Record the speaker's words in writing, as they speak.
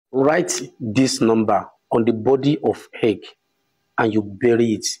Write this number on the body of egg and you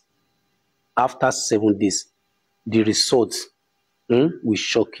bury it. After 7 days, the results will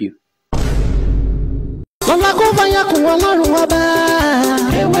shock you.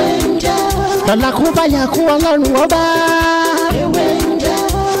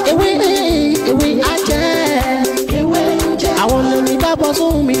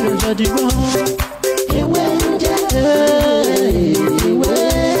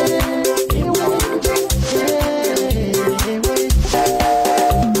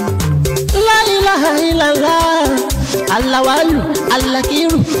 Alawalu,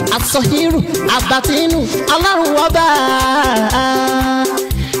 Alakiru, Asohiru, Abatinu, Alaruwaba.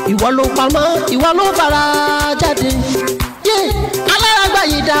 Ìwọ ló pamọ́, ìwọ ló fara jáde. Aláràgbà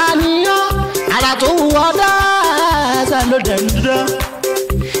yìí dàníyàn, ara tó wọ́ dáadáa ló dẹ̀ ń dán.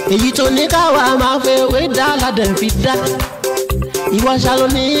 Èyí tó ní káwa máa fẹ́ wé dá ládẹ̀ fi dá. Ìwọ ṣàlò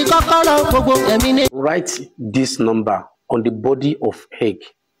ní kọ́kọ́rọ́ gbogbo ẹ̀mí ní. Write this number on the body of egg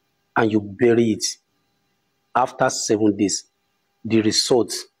and you bury it. After 7 days, the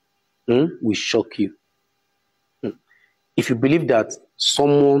results will shock you. If you believe that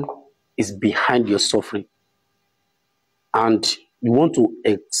someone is behind your suffering and you want to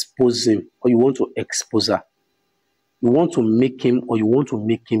expose him or you want to expose her, you want to make him or you want to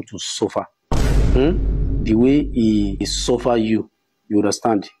make him to suffer the way he suffer you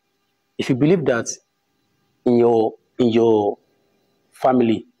understand? If you believe that in your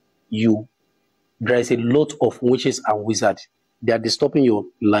family there is a lot of witches and wizards, they are disturbing your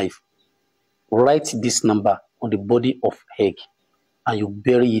life, write this number on the body of egg and you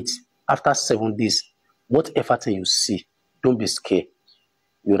bury it. After 7 days, whatever thing you see, don't be scared.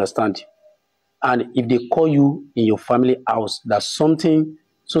 You understand? And if they call you in your family house that something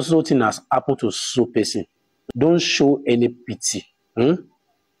has happened to so person, don't show any pity.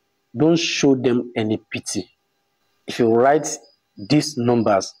 Don't show them any pity. If you write these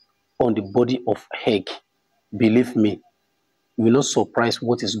numbers on the body of egg, believe me, you will not surprise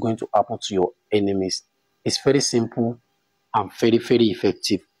what is going to happen to your enemies. It's very simple and very, very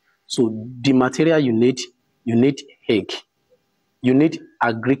effective. So the material you need egg. You need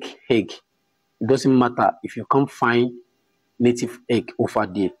a Greek egg. It doesn't matter if you can't find native egg over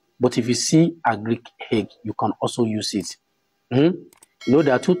there. But if you see a Greek egg, you can also use it. You know,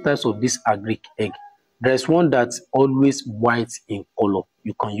 there are 2 types of this Greek egg. There is one that's always white in color.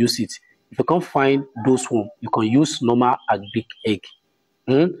 You can use it. If you can't find those one, you can use normal Greek egg.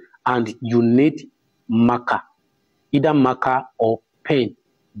 And you need marker, either marker or pen.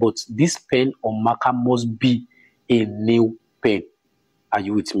 But this pen or marker must be a new pen. Are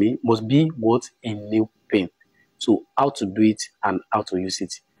you with me? Must be what? A new pen. So how to do it and how to use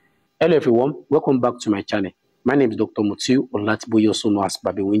it. Hello everyone, welcome back to my channel. My name is Dr. MUTIU, OLATIBOYE, also known as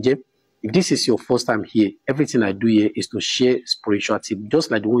Babi Winje. If this is your first time here, everything I do here is to share spiritual tips, just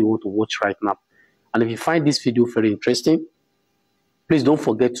like the one you want to watch right now. And if you find this video very interesting, please don't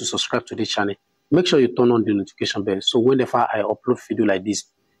forget to subscribe to this channel. Make sure you turn on the notification bell, so whenever I upload video like this,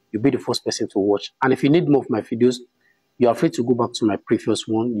 you'll be the first person to watch. And if you need more of my videos, you are free to go back to my previous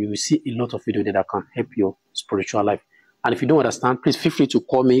one. You will see a lot of videos that can help your spiritual life. And if you don't understand, please feel free to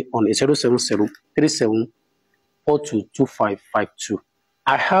call me on 070-3742-2552.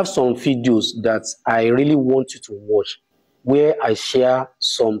 I have some videos that I really want you to watch where I share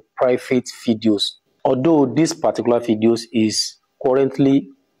some private videos. Although this particular videos is currently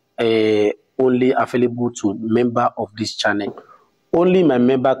only available to member of this channel. Only my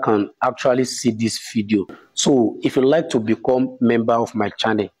member can actually see this video. So if you like to become member of my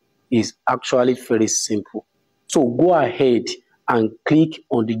channel, it's actually very simple. So go ahead and click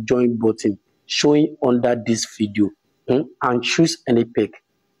on the join button showing under this video and choose any pack.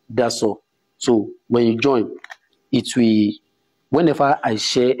 That's all. So when you join, it will, whenever I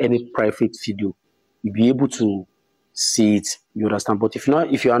share any private video, you'll be able to see it. You understand? But if you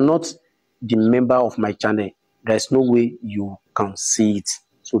are not the member of my channel, there's no way you can see it.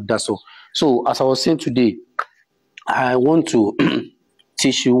 So that's all. So as I was saying today, I want to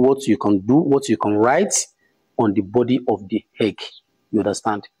teach you what you can do, what you can write on the body of the egg. You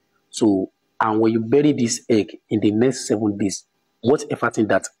understand? So, and when you bury this egg in the next 7 days, whatever thing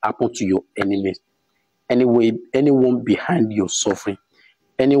that happened to your enemies, anyway, anyone behind your suffering,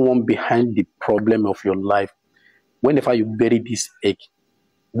 anyone behind the problem of your life, whenever you bury this egg,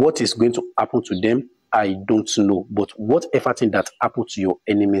 what is going to happen to them, I don't know. But whatever thing that happened to your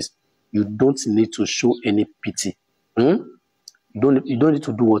enemies, you don't need to show any pity. You don't need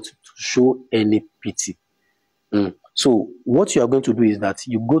to do what? To show any pity. So what you are going to do is that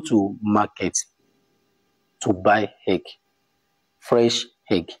you go to market to buy egg, fresh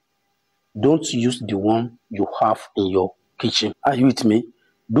egg. Don't use the one you have in your kitchen. Are you with me?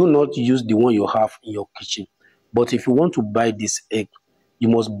 Do not use the one you have in your kitchen. But if you want to buy this egg, you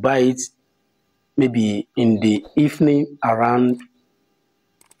must buy it maybe in the evening around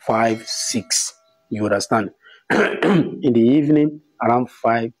 5, 6. You understand? In the evening around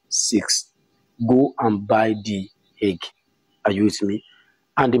 5, 6, go and buy the egg. Are you with me?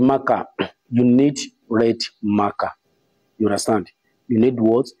 And the marker, you need red marker. You understand? You need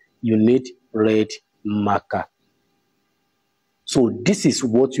what? You need red marker. So this is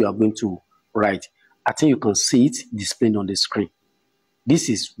what you are going to write. I think you can see it displayed on the screen. This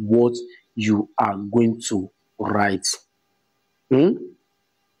is what you are going to write.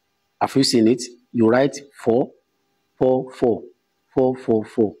 Have you seen it? You write 4, 4, 4, 4, 4,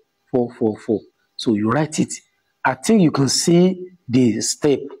 4, 4, 4, 4. So you write it. I think you can see the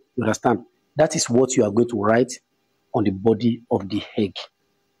step. You understand? That is what you are going to write on the body of the egg.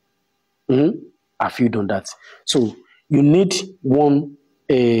 Have you done that? So you need one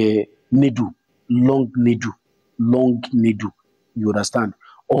needle, long needle. You understand?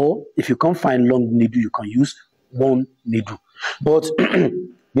 Or if you can't find long needle, you can use one needle. But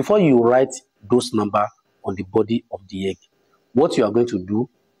before you write those numbers on the body of the egg, what you are going to do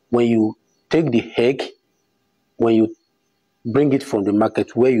when you take the egg, when you bring it from the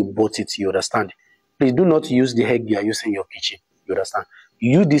market where you bought it, you understand? Please do not use the egg you are using in your kitchen. You understand?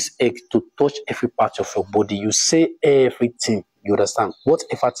 You use this egg to touch every part of your body. You say everything. You understand?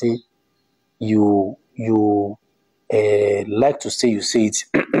 Whatever thing you like to say, you say it.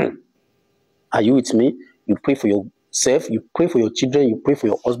 Are you with me? You pray for yourself, you pray for your children, you pray for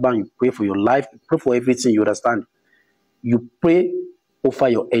your husband, you pray for your life, you pray for everything. You understand? You pray over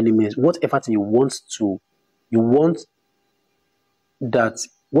your enemies. Whatever thing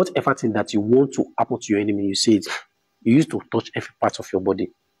whatever thing that you want to happen to your enemy, you say it. You used to touch every part of your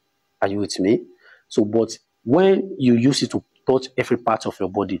body. Are you with me? So, but when you use it to touch every part of your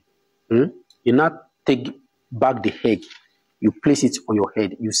body, you not take back the egg, you place it on your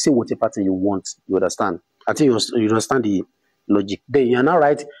head, you say whatever thing you want. You understand? I think you understand the logic. Then you are now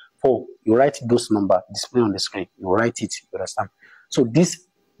write 4. You write those numbers displayed on the screen. You write it. You understand? So this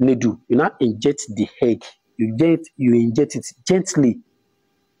needle, you now inject the egg. You inject it gently.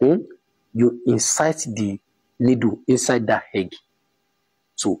 You insert the needle inside that egg.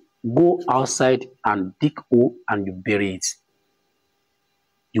 So go outside and dig hole and you bury it.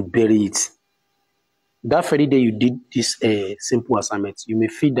 You bury it. That very day you did this simple assignment, you may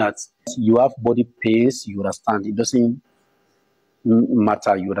feel that you have body pains. You understand? It doesn't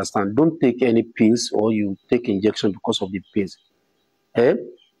matter. You understand? Don't take any pills or you take injection because of the pains.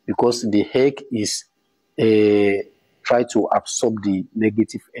 Because the egg is try to absorb the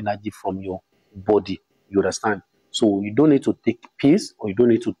negative energy from your body. You understand? So you don't need to take pills or you don't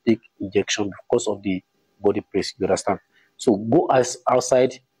need to take injection because of the body pains. You understand? So go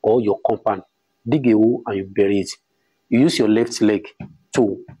outside or your compound, dig a hole and you bury it. You use your left leg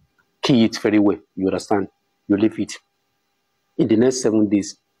to key it very well. You understand? You leave it. In the next 7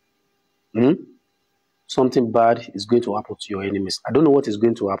 days, something bad is going to happen to your enemies. I don't know what is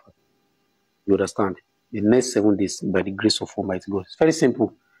going to happen. You understand? The next 7 days, by the grace of Almighty God. It's very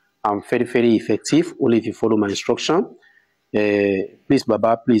simple. I'm very, very effective. Only if you follow my instruction. Please,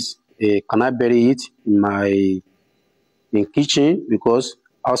 Baba, please, can I bury it in kitchen? Because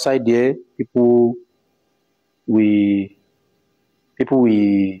outside there, people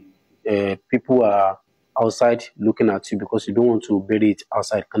are outside looking at you because you don't want to bury it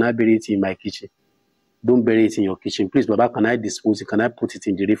outside. Can I bury it in my kitchen? Don't bury it in your kitchen. Please, Baba, can I dispose it? Can I put it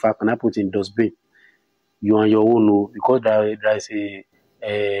in the river? Can I put it in dustbin? You on your own, because there is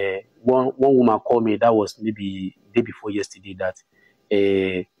one woman called me. That was maybe day before yesterday. That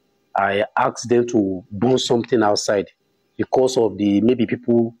I asked them to burn something outside because of maybe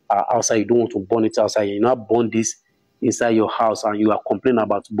people are outside. You don't want to burn it outside. You not burn this inside your house, and you are complaining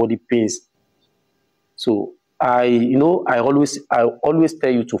about body pains. So I always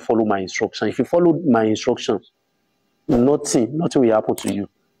tell you to follow my instruction. If you follow my instruction, nothing will happen to you.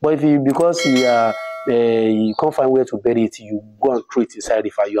 But if because you can't find where to bury it, you go and throw it inside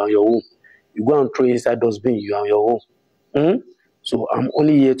the fire. You are on your own. You go and throw it inside dustbin. You are on your own. So I'm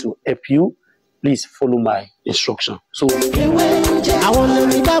only here to help you. Please follow my instruction. So I want to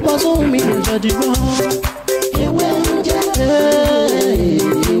meet up on me.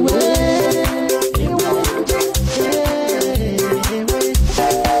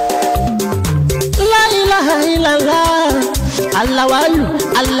 Alawalu,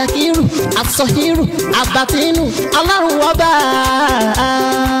 alakiru, asohiru, abatinu, Ọlọ́run ọba.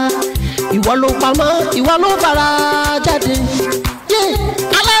 Ìwọ ló pamọ́, ìwọ ló fara jáde.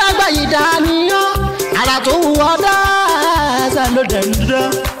 alárágbá yìí dániyàn ara tó wù ọ́ dáadáa ló dẹ̀ ń dán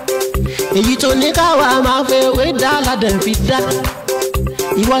èyí tó ní káwa máa fẹ́ wé dá ládẹ̀ fi dá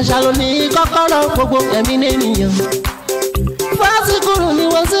ìwọ ṣàlò ní kọ́kọ́rọ́ gbogbo ẹ̀mí nìyẹn fásikúrò ni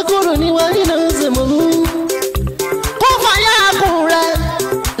wọ́n síkúrò ni wọ́n nínú ìsìnkú kó fàyà kùn rẹ̀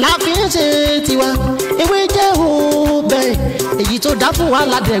láfi ń ṣe tiwa ewé jẹ́ òbẹ̀ èyí tó dá fún wa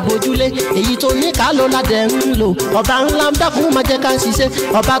ládẹ̀ gbójúlé èyí tó ní ká ló ládẹ̀ ń lò ọba ńlá ń dákun máa jẹ́ ká ṣiṣẹ́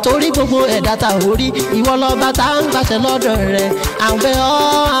ọba tó rí gbogbo ẹ̀dá ta ò rí ìwọ lọ́ba tá ń gbàṣẹ lọ́dọ̀ rẹ̀ àbẹ̀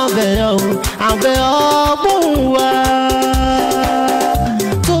ọ́ gbóhùn wa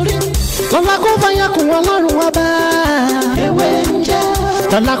torí lọ́la kó fàyà kún ọlọ́run ọba ewé ń jẹ́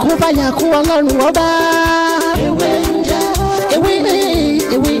lọ́la kó fàyà kún ọlọ́run ọba ewé ń jẹ́ ewé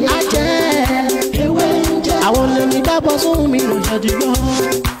ajẹ́ ewé ń jẹ́ àwọn lèmi dábọ̀ sóhun mi lò jọ̀dí gbọ́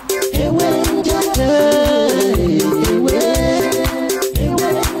ewé ń jẹ́ ewé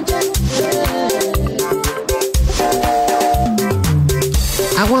ń jẹ́.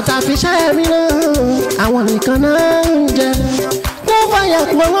 àwọn tá a fi ṣẹ́ mi náà àwọn nìkan náà ń jẹ kó fàyà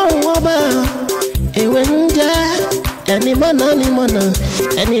kún ọlọ́run ọba ewé ń jẹ́ ẹni mọ̀nà ni mọ̀nà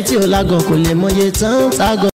ẹni tí ò lágọ̀ kò lè mọye tán tágọ̀.